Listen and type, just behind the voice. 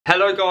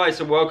Hello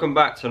guys and welcome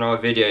back to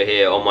another video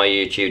here on my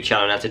YouTube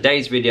channel. Now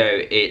today's video,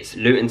 it's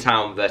Luton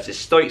Town versus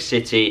Stoke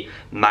City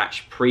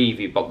match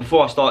preview. But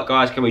before I start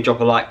guys, can we drop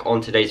a like on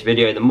today's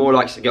video? The more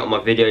likes I get on my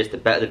videos, the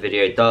better the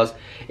video does.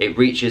 It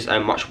reaches a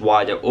much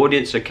wider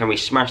audience, so can we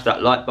smash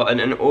that like button?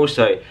 And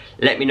also,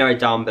 let me know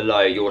down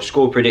below your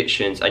score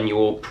predictions and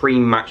your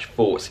pre-match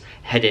thoughts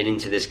heading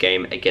into this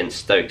game against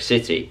Stoke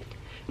City.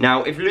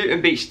 Now, if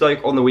Luton beat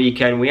Stoke on the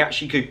weekend, we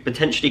actually could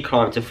potentially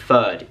climb to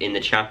third in the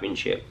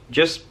Championship.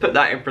 Just put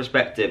that in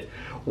perspective.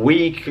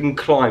 We can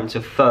climb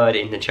to third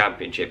in the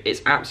Championship.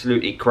 It's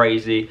absolutely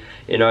crazy.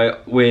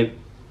 We're,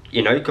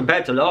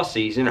 compared to last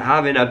season,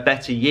 having a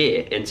better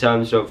year in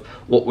terms of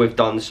what we've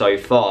done so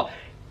far.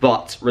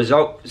 But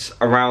results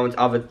around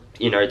other,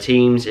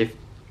 teams, if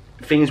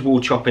things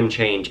will chop and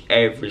change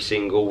every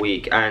single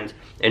week, and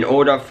in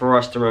order for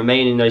us to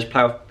remain in those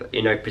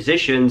playoff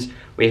positions,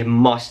 we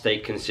must stay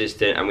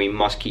consistent and we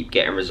must keep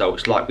getting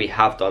results like we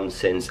have done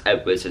since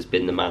Edwards has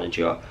been the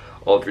manager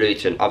of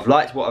Luton. I've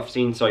liked what I've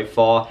seen so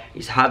far.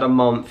 He's had a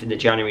month in the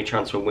January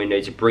transfer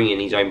window to bring in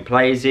his own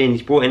players in.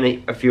 He's brought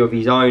in a few of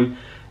his own.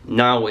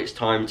 Now it's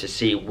time to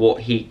see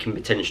what he can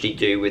potentially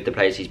do with the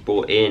players he's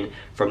brought in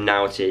from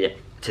now to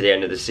the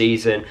end of the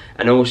season,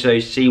 and also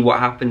see what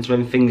happens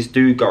when things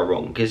do go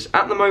wrong, because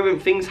at the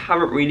moment things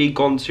haven't really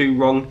gone too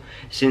wrong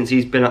since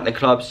he's been at the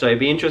club. So it'd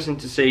be interesting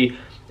to see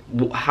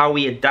how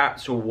he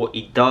adapts or what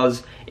he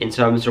does in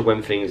terms of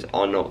when things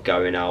are not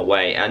going our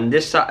way. And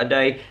this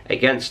Saturday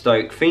against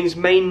Stoke, things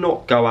may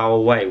not go our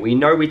way. We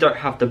know we don't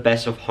have the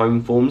best of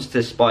home forms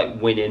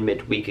despite winning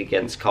midweek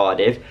against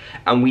Cardiff,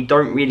 and we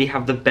don't really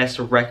have the best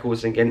of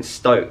records against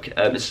Stoke,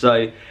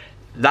 so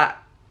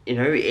that,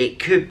 it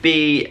could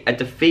be a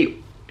defeat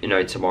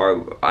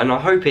tomorrow, and I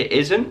hope it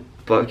isn't,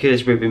 but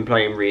because we've been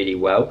playing really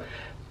well.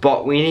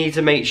 But we need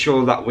to make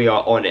sure that we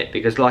are on it,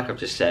 because like I've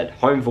just said,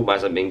 home form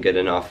hasn't been good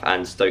enough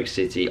and Stoke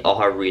City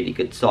are a really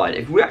good side.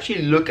 If we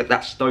actually look at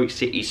that Stoke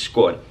City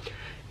squad,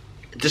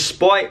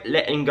 despite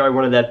letting go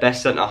one of their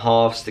best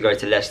centre-halves to go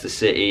to Leicester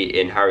City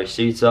in Harry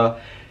Souttar,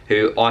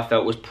 who I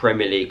felt was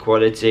Premier League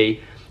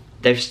quality,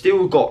 they've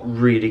still got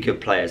really good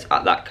players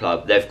at that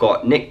club. They've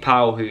got Nick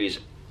Powell, who's,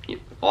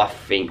 I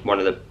think, one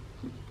of the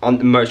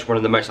most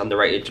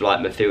underrated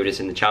midfielders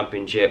in the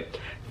Championship.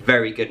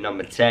 Very good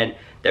number 10.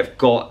 They've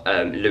got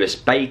Lewis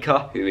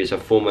Baker, who is a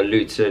former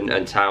Luton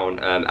and Town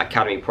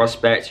Academy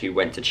prospect who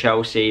went to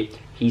Chelsea.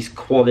 He's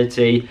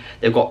quality.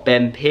 They've got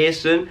Ben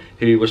Pearson,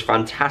 who was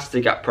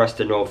fantastic at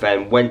Preston North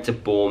End, went to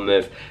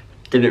Bournemouth,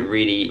 not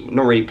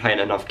really playing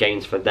enough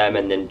games for them,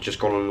 and then just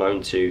gone on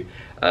loan to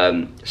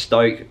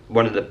Stoke.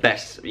 One of the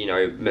best,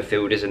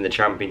 midfielders in the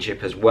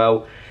Championship as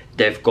well.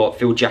 They've got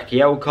Phil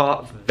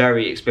Jagielka,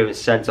 very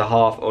experienced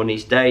centre-half on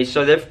his day.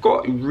 So they've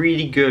got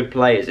really good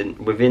players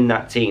within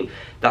that team.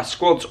 That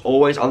squad's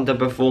always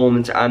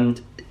underperformed,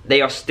 and they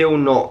are still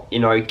not,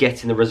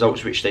 getting the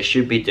results which they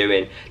should be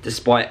doing,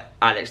 despite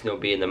Alex Neil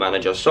being the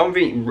manager.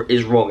 Something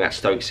is wrong at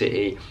Stoke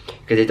City,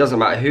 because it doesn't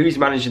matter who's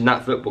managing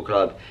that football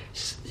club,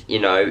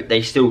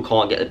 they still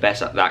can't get the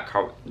best at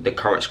the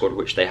current squad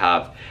which they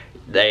have.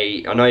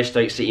 I know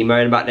Stoke City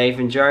moan about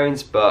Nathan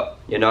Jones, but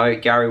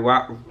Gary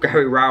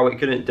Rowett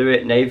couldn't do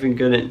it, Nathan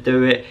couldn't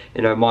do it,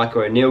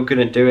 Michael O'Neill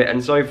couldn't do it,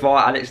 and so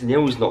far Alex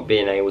Neil's not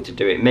being able to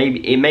do it.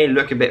 Maybe it may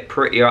look a bit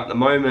prettier at the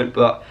moment,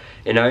 but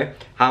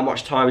how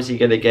much time is he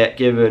going to get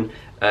given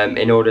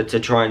in order to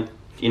try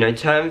and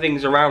turn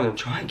things around and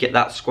try and get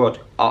that squad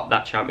up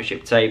that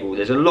Championship table?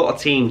 There's a lot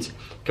of teams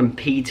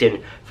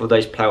competing for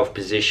those playoff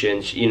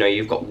positions.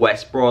 You've got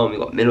West Brom,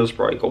 you've got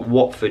Middlesbrough, you've got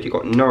Watford, you've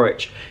got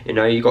Norwich,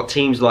 you've got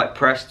teams like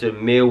Preston,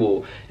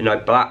 Millwall,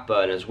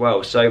 Blackburn as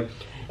well.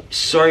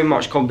 So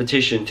much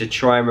competition to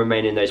try and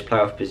remain in those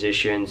playoff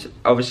positions.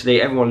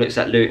 Obviously everyone looks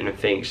at Luton and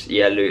thinks,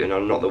 yeah, Luton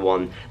are not the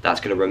one that's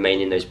going to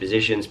remain in those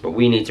positions, but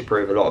we need to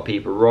prove a lot of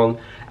people wrong,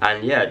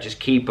 and yeah, just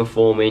keep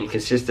performing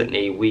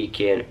consistently week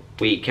in,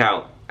 week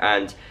out.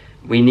 And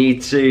we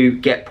need to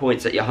get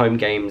points at your home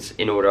games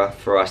in order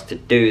for us to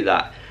do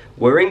that.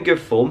 We're in good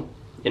form.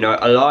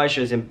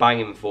 Elijah's in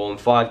banging form,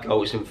 5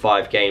 goals in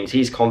 5 games.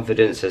 His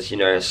confidence has,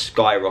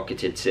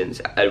 skyrocketed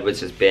since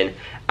Edwards has been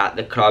at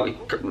the club.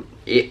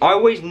 I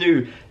always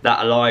knew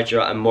that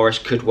Elijah and Morris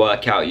could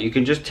work out. You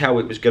can just tell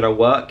it was going to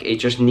work. It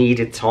just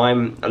needed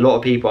time. A lot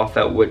of people I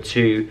felt were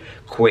too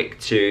quick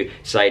to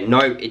say,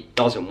 no, it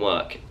doesn't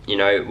work.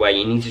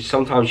 Where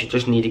sometimes you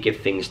just need to give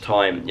things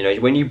time.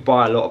 When you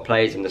buy a lot of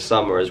players in the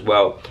summer as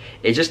well,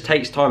 it just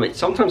takes time.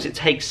 Sometimes it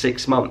takes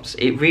 6 months.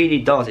 It really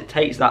does. It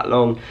takes that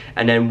long,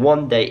 and then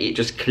one day it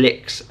just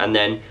clicks, and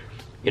then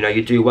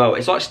you do well.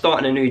 It's like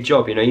starting a new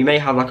job. You may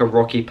have like a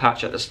rocky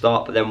patch at the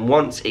start, but then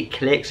once it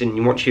clicks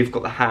and once you've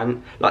got the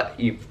hand, like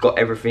you've got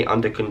everything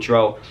under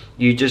control,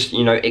 you just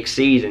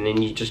exceed, and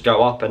then you just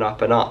go up and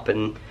up and up.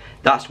 And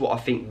that's what I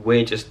think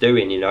we're just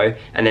doing,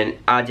 and then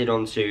added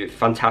on to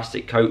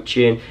fantastic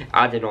coaching,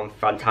 added on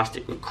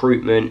fantastic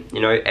recruitment,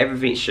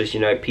 everything's just,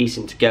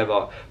 piecing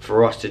together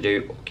for us to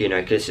do,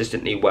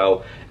 consistently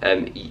well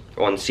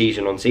on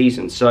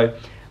season. So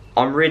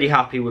I'm really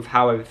happy with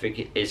how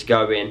everything is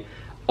going.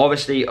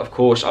 Obviously, of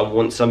course, I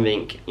want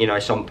something, you know,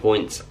 some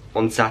points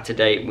on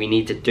Saturday. We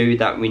need to do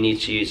that. We need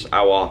to use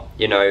our,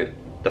 you know,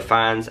 the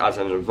fans as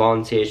an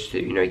advantage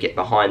to, you know, get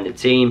behind the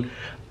team.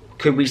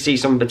 Could we see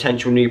some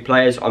potential new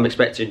players? I'm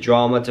expecting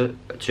Drama to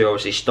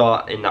obviously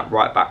start in that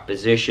right back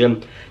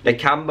position.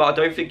 Nakamba, I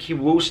don't think he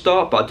will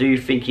start, but I do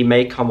think he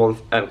may come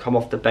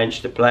off the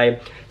bench to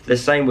play. The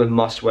same with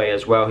Musway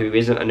as well, who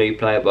isn't a new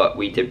player, but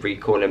we did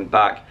recall him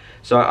back.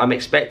 So I'm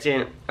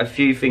expecting a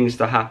few things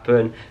to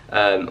happen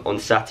on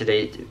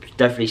Saturday.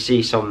 Definitely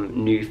see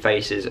some new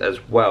faces as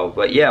well.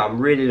 But yeah, I'm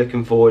really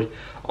looking forward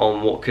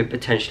on what could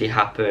potentially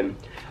happen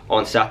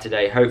on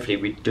Saturday. Hopefully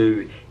we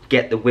do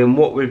get the win.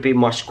 What would be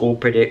my score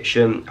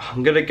prediction?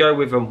 I'm going to go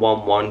with a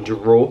 1-1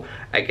 draw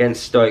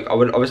against Stoke. I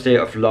would obviously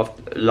have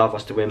loved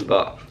us to win,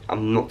 but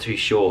I'm not too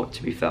sure,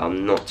 to be fair.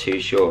 I'm not too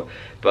sure.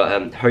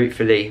 But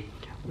hopefully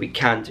we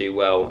can do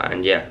well,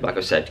 and yeah, like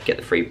I said, get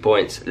the 3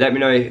 points. Let me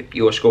know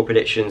your score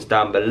predictions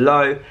down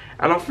below,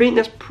 and I think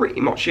that's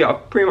pretty much it.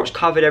 I've pretty much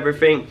covered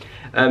everything.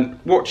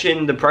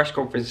 Watching the press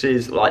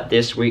conferences like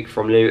this week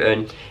from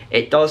Luton,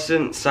 it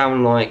doesn't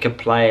sound like a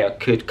player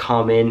could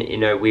come in. You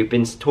know, we've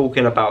been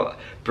talking about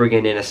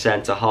bringing in a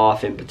centre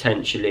half and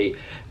potentially,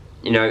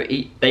 you know,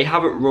 they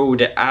haven't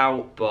ruled it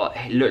out, but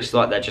it looks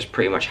like they're just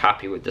pretty much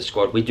happy with the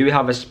squad. We do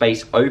have a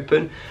space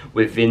open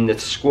within the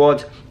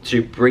squad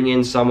to bring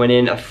in someone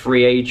in, a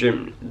free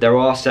agent. There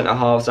are centre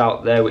halves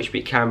out there which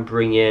we can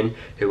bring in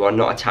who are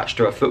not attached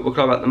to a football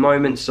club at the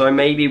moment, so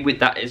maybe with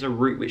that is a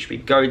route which we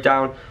go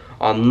down.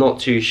 I'm not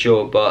too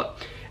sure,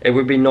 but it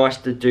would be nice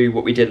to do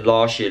what we did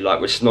last year,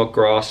 like with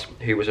Snodgrass,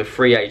 who was a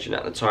free agent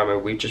at the time,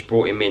 and we just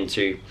brought him in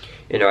to,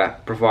 you know,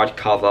 provide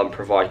cover and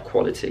provide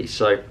quality.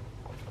 So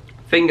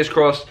fingers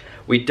crossed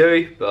we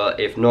do, but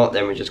if not,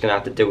 then we're just going to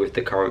have to deal with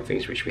the current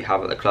things which we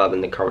have at the club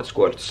and the current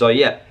squad. So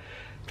yeah,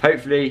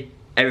 hopefully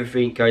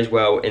everything goes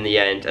well in the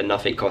end and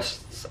nothing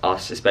costs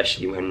us,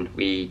 especially when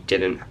we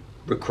didn't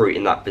recruit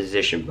in that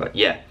position. But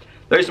yeah,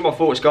 those are my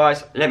thoughts,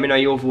 guys. Let me know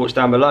your thoughts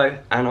down below,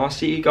 and I'll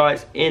see you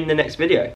guys in the next video.